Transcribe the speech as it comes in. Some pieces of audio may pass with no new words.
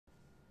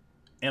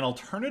An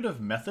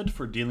alternative method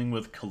for dealing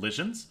with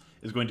collisions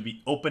is going to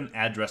be open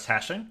address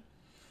hashing.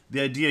 The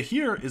idea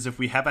here is if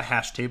we have a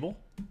hash table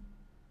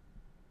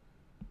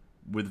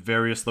with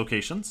various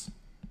locations,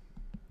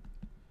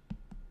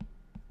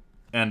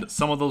 and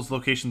some of those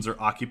locations are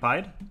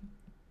occupied,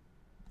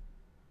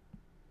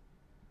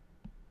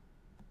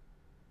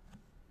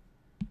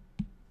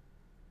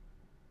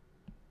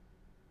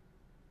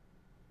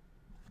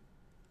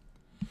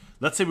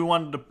 let's say we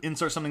wanted to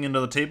insert something into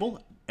the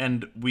table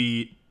and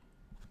we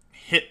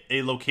hit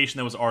a location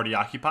that was already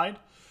occupied.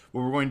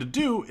 What we're going to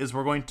do is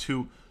we're going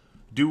to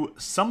do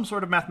some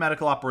sort of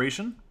mathematical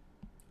operation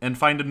and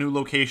find a new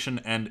location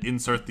and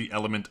insert the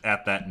element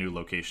at that new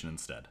location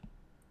instead.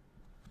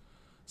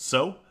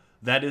 So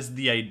that is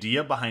the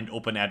idea behind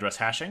open address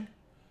hashing.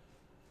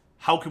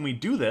 How can we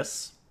do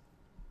this?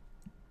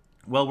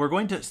 Well, we're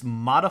going to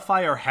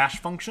modify our hash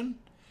function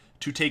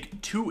to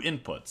take two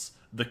inputs,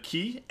 the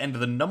key and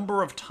the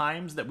number of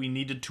times that we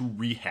needed to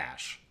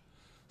rehash.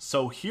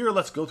 So here,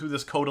 let's go through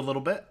this code a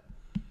little bit.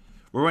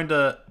 We're going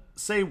to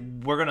say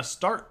we're going to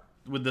start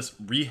with this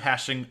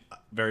rehashing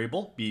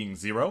variable being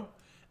 0,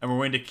 and we're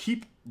going to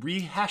keep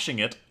rehashing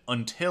it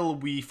until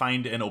we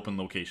find an open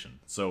location.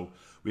 So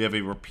we have a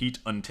repeat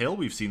until.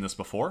 We've seen this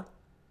before.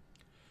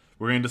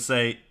 We're going to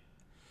say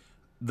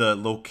the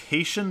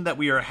location that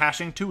we are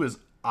hashing to is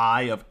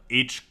I of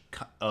h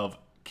of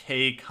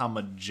k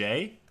comma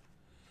j.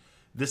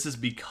 This is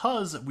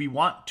because we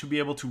want to be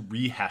able to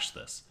rehash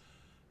this.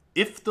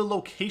 If the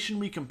location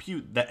we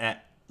compute that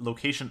at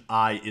location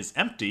I is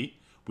empty,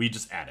 we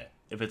just add it.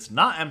 If it's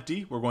not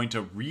empty, we're going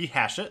to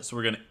rehash it. So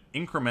we're going to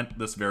increment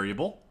this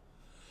variable,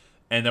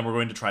 and then we're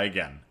going to try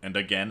again and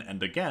again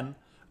and again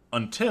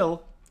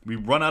until we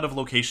run out of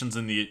locations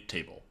in the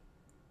table.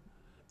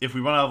 If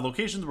we run out of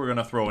locations, we're going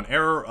to throw an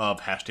error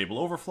of hash table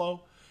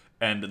overflow,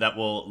 and that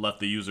will let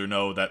the user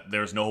know that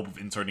there's no hope of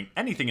inserting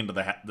anything into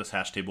this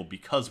hash table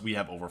because we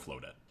have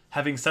overflowed it.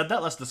 Having said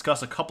that, let's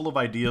discuss a couple of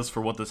ideas for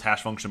what this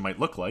hash function might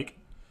look like.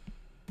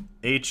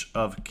 H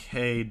of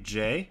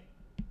kj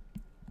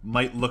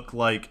might look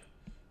like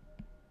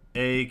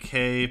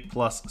ak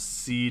plus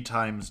c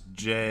times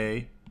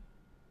j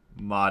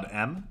mod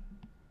m.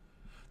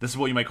 This is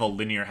what you might call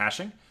linear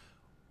hashing.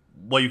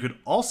 What you could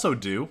also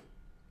do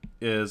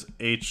is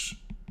hkj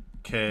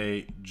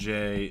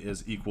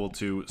is equal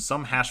to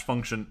some hash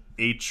function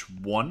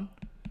h1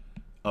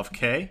 of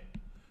k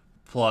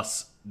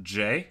plus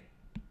j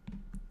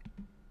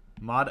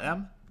mod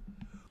m.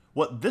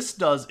 What this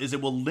does is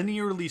it will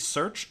linearly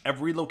search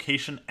every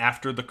location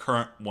after the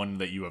current one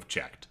that you have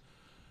checked.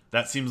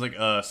 That seems like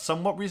a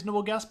somewhat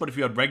reasonable guess, but if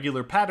you had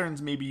regular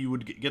patterns, maybe you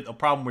would get a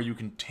problem where you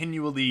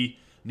continually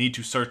need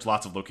to search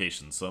lots of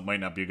locations, so it might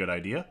not be a good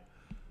idea.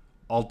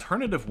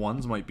 Alternative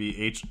ones might be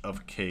h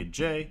of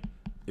kj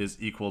is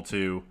equal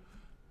to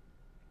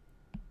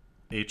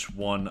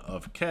h1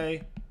 of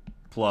k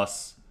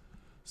plus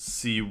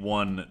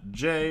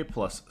c1j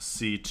plus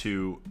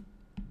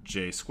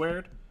c2j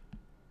squared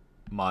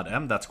mod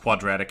m. That's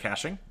quadratic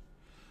hashing.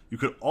 You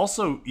could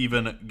also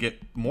even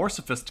get more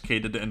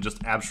sophisticated and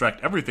just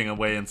abstract everything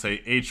away and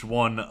say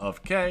h1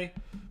 of k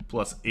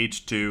plus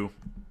h2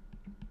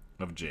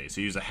 of j.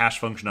 So use a hash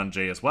function on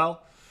j as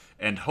well,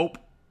 and hope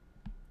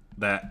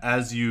that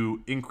as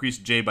you increase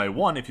j by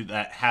 1, if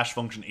that hash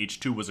function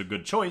h2 was a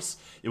good choice,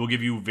 it will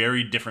give you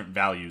very different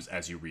values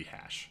as you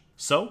rehash.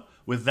 So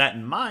with that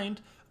in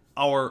mind,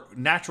 our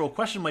natural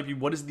question might be,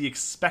 what is the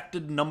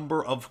expected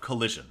number of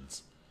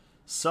collisions?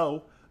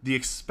 So the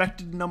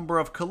expected number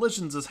of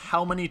collisions is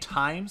how many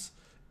times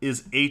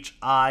is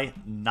hi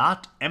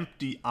not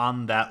empty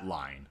on that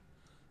line.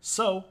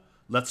 So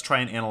let's try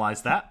and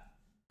analyze that.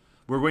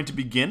 We're going to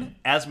begin,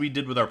 as we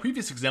did with our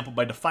previous example,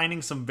 by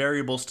defining some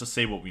variables to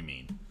say what we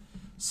mean.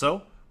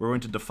 So we're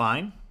going to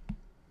define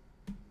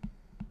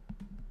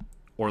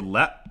or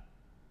let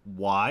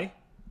y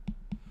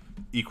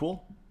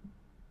equal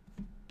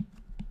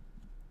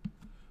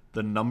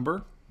the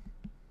number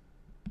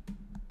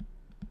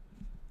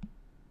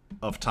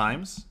of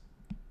times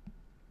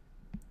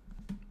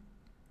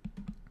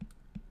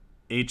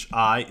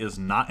hi is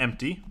not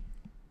empty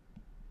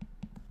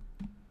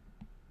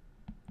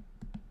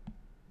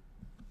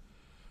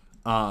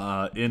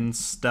in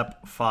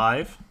step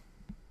 5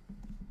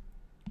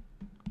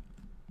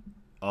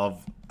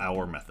 of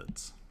our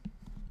methods.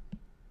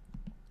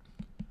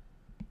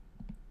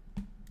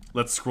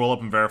 Let's scroll up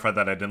and verify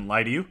that I didn't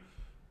lie to you.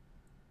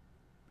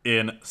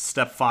 In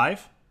step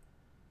 5,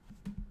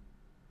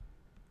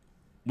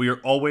 we are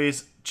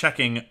always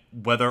checking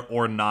whether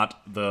or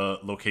not the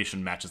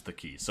location matches the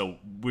key. So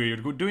we're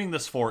doing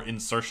this for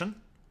insertion,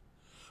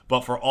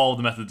 but for all of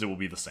the methods it will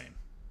be the same.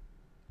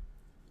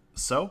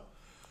 So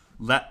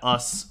let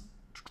us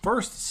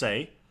first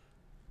say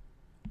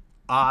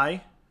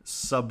I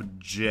sub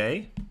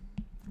j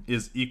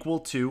is equal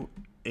to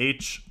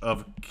h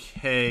of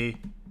k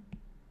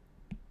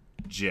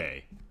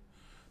j.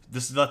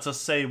 This lets us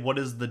say what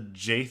is the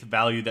jth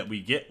value that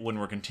we get when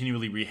we're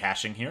continually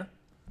rehashing here.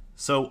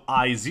 So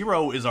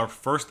I0 is our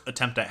first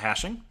attempt at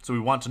hashing, so we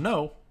want to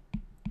know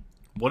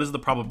what is the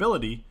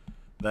probability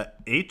that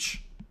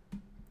h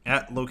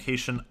at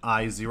location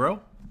I0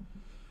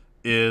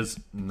 is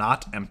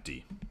not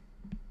empty.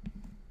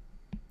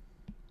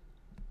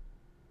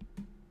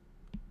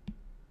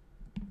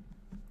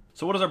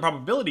 So what is our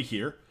probability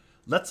here?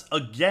 Let's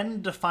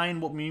again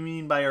define what we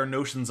mean by our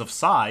notions of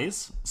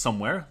size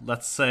somewhere.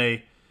 Let's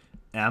say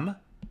M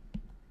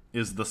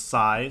is the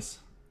size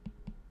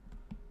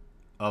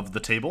of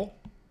the table,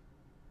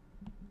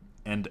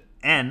 and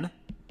N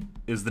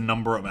is the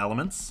number of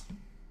elements.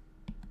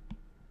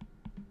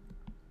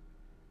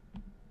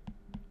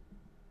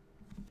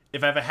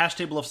 If I have a hash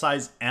table of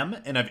size M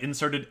and I've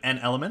inserted N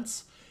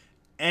elements,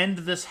 and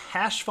this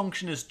hash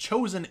function is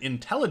chosen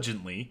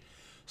intelligently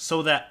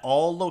so that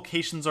all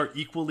locations are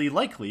equally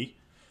likely,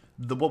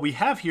 what we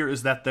have here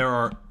is that there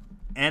are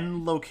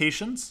N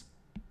locations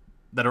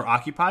that are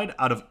occupied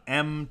out of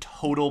M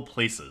total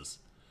places.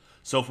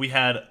 So if we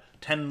had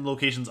 10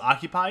 locations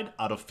occupied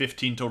out of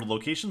 15 total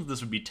locations,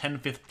 this would be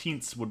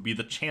 10/15ths would be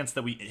the chance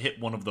that we hit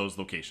one of those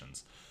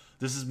locations.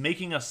 This is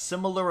making a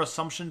similar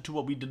assumption to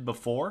what we did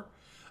before,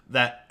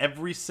 that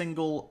every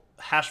single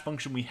hash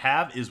function we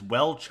have is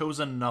well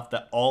chosen enough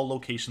that all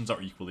locations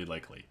are equally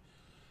likely.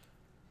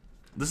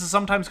 This is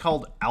sometimes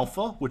called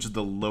alpha, which is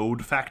the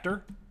load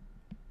factor.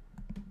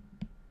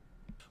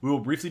 We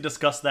will briefly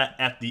discuss that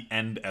at the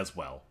end as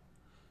well.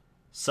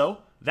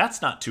 So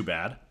that's not too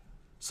bad.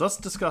 So let's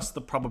discuss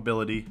the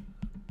probability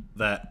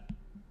that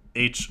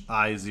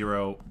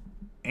hi0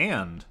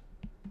 and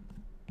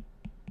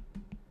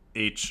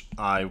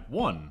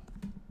hi1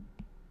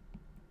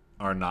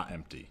 are not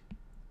empty.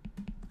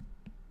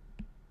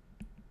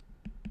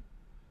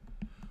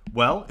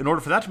 Well, in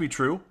order for that to be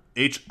true,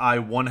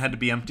 hi1 had to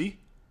be empty,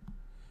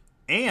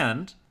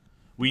 and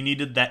we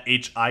needed that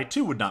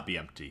hi2 would not be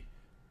empty,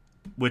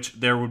 which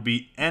there would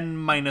be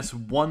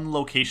n-1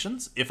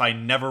 locations if I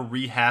never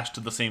rehashed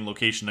to the same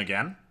location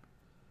again.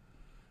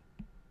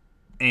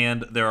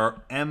 And there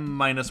are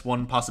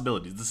m-1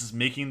 possibilities. This is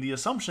making the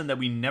assumption that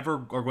we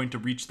never are going to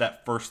reach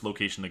that first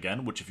location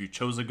again, which if you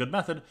chose a good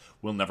method,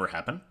 will never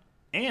happen.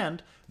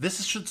 And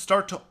this should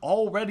start to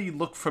already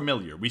look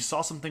familiar. We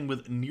saw something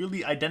with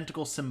nearly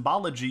identical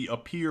symbology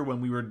appear when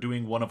we were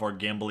doing one of our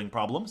gambling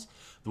problems.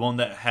 The one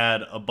that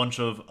had a bunch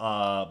of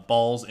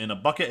balls in a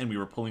bucket and we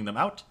were pulling them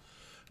out.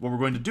 What we're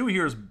going to do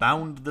here is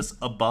bound this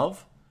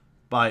above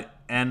by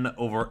n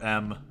over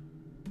m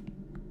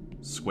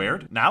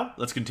squared. Now,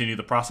 let's continue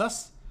the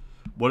process.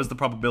 What is the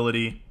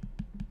probability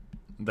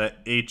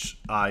that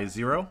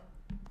hi0,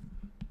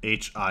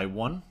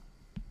 hi1,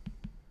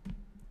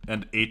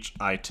 and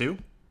hi2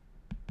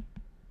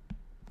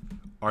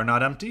 are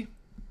not empty?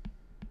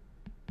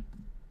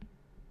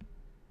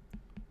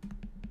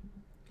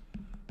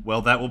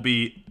 Well, that will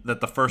be that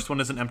the first one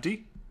isn't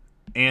empty,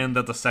 and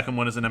that the second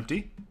one isn't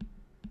empty,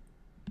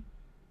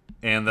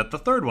 and that the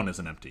third one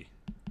isn't empty.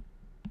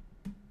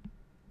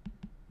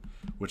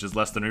 Which is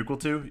less than or equal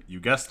to, you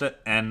guessed it,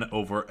 n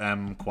over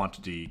m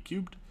quantity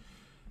cubed.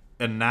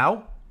 And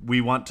now we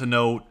want to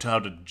know how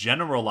to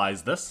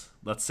generalize this.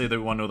 Let's say that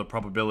we want to know the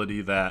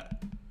probability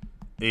that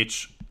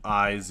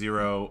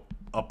hi0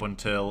 up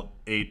until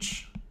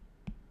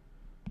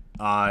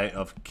hi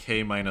of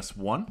k minus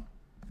 1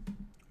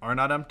 are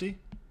not empty.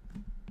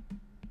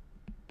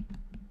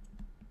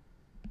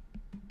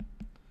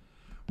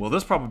 Well,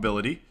 this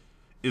probability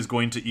is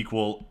going to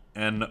equal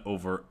n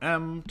over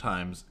m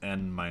times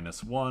n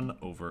minus 1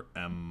 over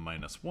m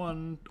minus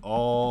 1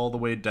 all the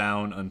way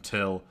down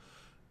until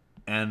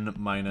n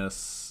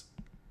minus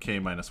k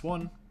minus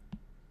 1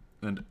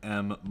 and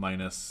m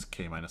minus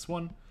k minus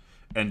 1.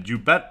 And you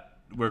bet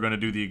we're going to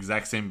do the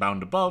exact same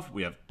bound above.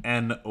 We have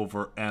n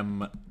over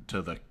m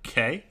to the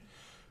k.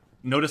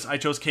 Notice I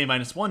chose k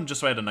minus 1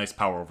 just so I had a nice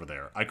power over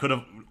there. I could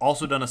have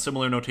also done a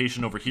similar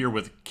notation over here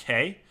with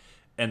k,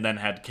 and then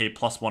had k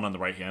plus 1 on the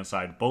right-hand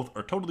side. Both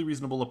are totally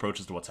reasonable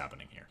approaches to what's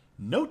happening here.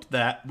 Note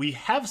that we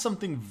have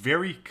something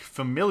very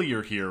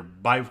familiar here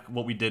by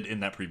what we did in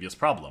that previous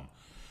problem.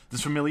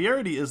 This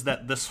familiarity is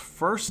that this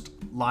first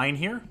line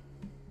here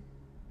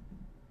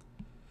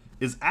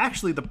is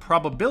actually the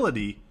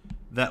probability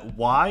that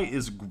y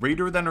is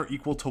greater than or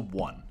equal to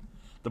 1.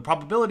 The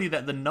probability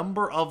that the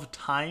number of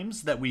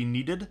times that we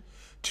needed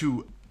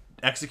to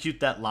execute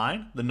that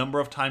line, the number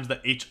of times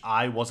that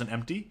hi wasn't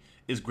empty,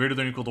 is greater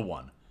than or equal to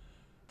 1.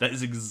 That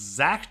is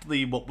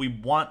exactly what we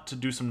want to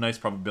do some nice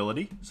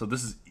probability. So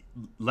this is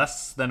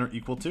less than or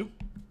equal to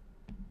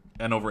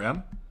n over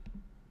m.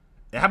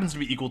 It happens to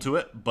be equal to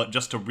it, but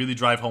just to really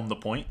drive home the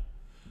point.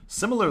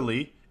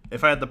 Similarly,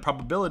 if I had the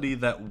probability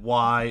that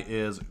y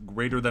is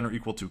greater than or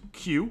equal to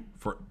q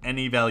for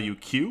any value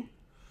q,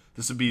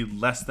 this would be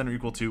less than or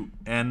equal to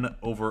n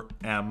over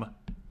m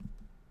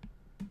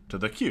to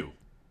the q.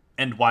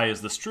 And why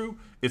is this true?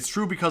 It's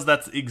true because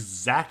that's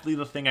exactly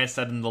the thing I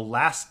said in the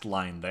last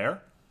line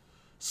there.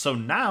 So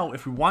now,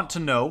 if we want to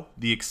know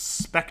the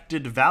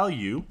expected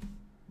value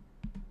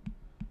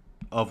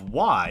of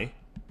y,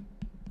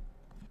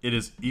 it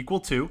is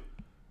equal to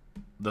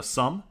the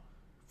sum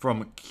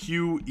from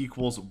q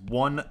equals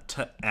 1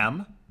 to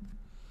m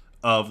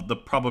of the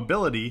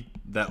probability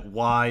that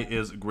y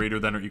is greater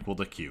than or equal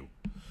to q.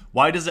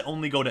 Why does it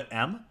only go to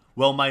m?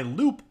 Well, my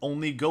loop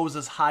only goes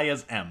as high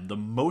as m. The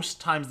most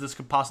times this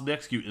could possibly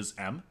execute is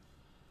m.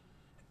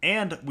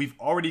 And we've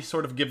already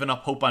sort of given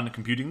up hope on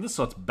computing this,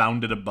 so it's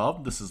bounded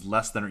above. This is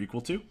less than or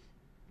equal to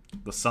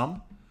the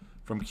sum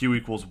from q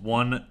equals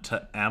 1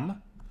 to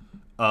m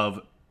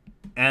of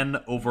n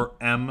over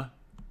m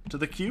to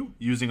the q,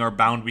 using our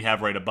bound we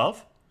have right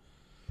above.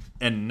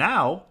 And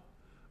now,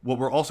 what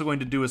we're also going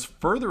to do is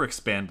further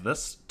expand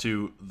this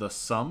to the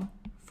sum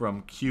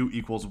from q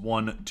equals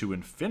 1 to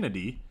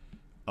infinity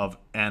of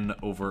n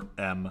over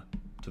m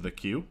to the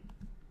q,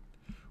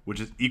 which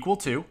is equal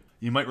to,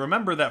 you might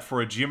remember that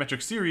for a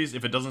geometric series,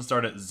 if it doesn't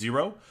start at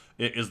 0,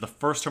 it is the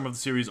first term of the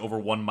series over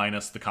 1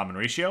 minus the common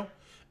ratio,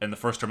 and the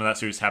first term of that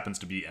series happens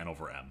to be n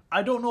over m.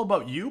 I don't know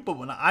about you, but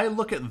when I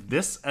look at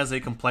this as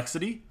a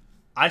complexity,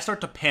 I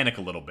start to panic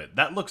a little bit.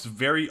 That looks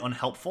very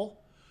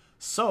unhelpful.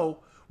 So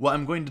what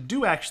I'm going to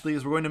do actually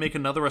is we're going to make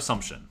another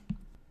assumption.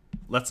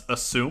 Let's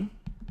assume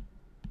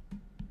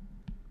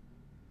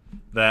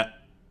that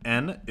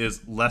n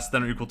is less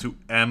than or equal to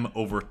m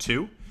over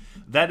 2.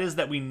 That is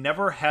that we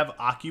never have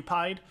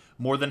occupied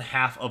more than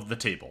half of the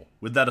table.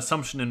 With that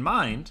assumption in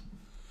mind,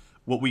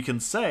 what we can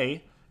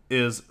say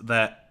is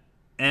that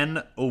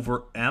n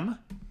over m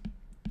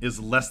is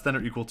less than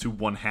or equal to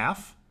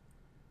 1/2,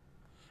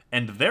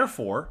 and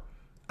therefore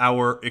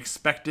our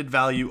expected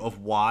value of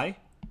y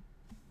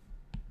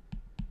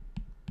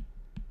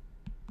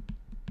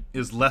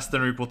is less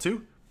than or equal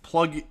to,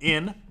 plug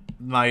in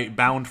my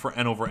bound for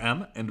n over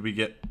m, and we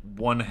get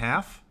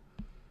 1/2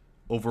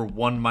 over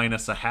 1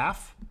 minus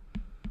 1/2,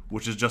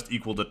 which is just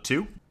equal to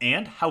 2.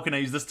 And how can I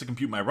use this to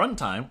compute my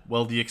runtime?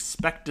 Well, the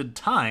expected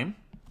time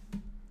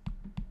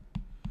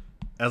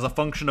as a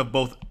function of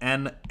both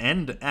n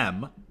and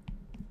m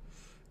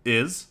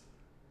is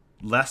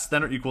less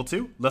than or equal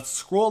to, let's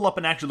scroll up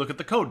and actually look at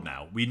the code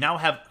now. We now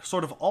have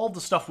sort of all the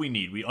stuff we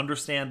need. We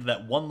understand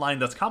that one line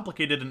that's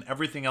complicated and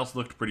everything else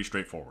looked pretty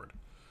straightforward.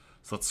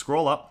 So let's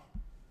scroll up.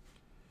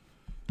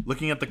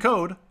 Looking at the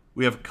code,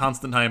 we have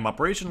constant time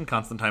operation,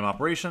 constant time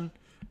operation,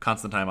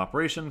 constant time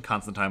operation,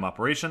 constant time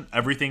operation.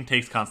 Everything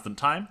takes constant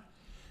time.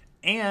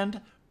 And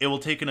it will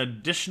take an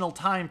additional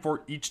time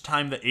for each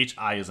time that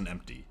hi isn't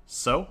empty.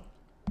 So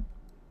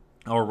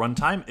our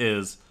runtime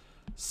is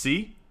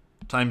c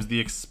times the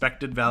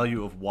expected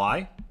value of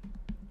y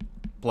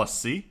plus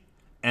c.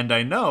 And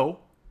I know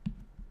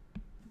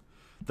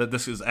that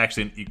this is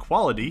actually an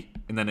equality,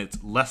 and then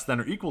it's less than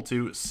or equal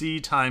to c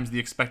times the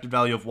expected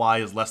value of y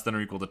is less than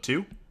or equal to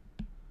 2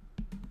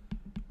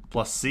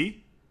 plus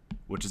c,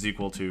 which is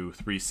equal to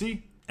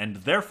 3c. And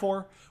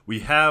therefore, we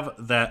have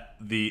that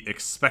the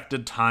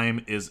expected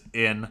time is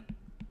in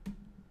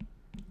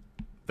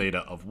theta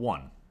of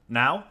 1.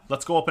 Now,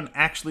 let's go up and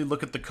actually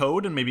look at the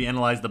code and maybe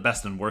analyze the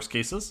best and worst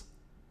cases.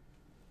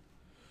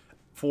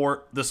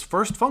 For this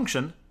first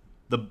function,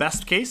 the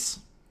best case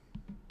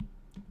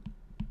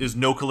is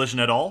no collision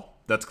at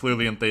all. That's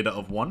clearly in theta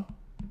of 1.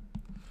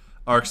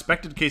 Our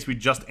expected case we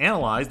just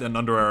analyzed, and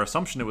under our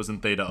assumption it was in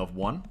theta of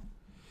 1.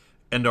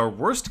 And our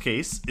worst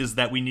case is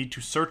that we need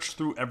to search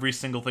through every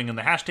single thing in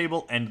the hash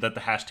table and that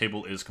the hash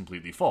table is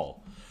completely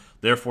full.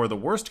 Therefore, the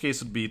worst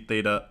case would be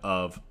theta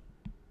of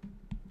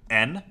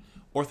n,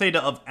 or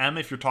theta of m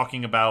if you're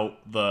talking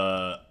about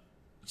the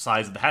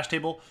size of the hash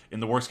table. In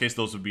the worst case,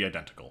 those would be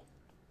identical.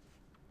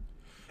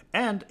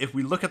 And if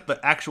we look at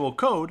the actual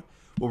code,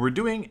 what we're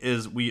doing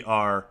is we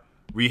are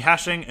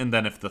rehashing, and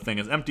then if the thing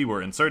is empty,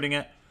 we're inserting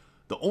it.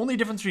 The only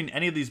difference between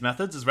any of these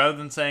methods is rather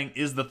than saying,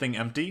 is the thing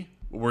empty,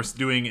 what we're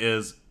doing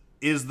is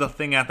the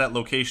thing at that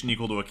location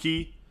equal to a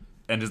key,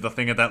 and is the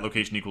thing at that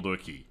location equal to a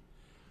key.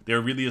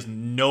 There really is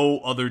no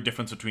other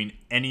difference between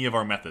any of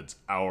our methods,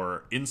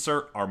 our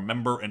insert, our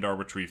member, and our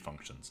retrieve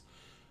functions.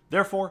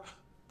 Therefore,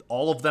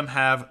 all of them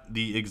have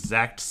the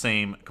exact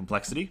same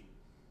complexity.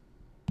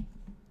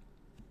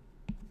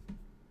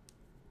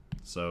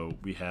 So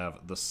we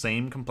have the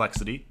same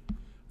complexity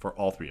for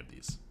all three of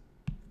these,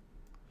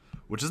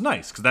 which is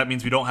nice, because that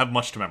means we don't have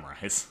much to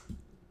memorize.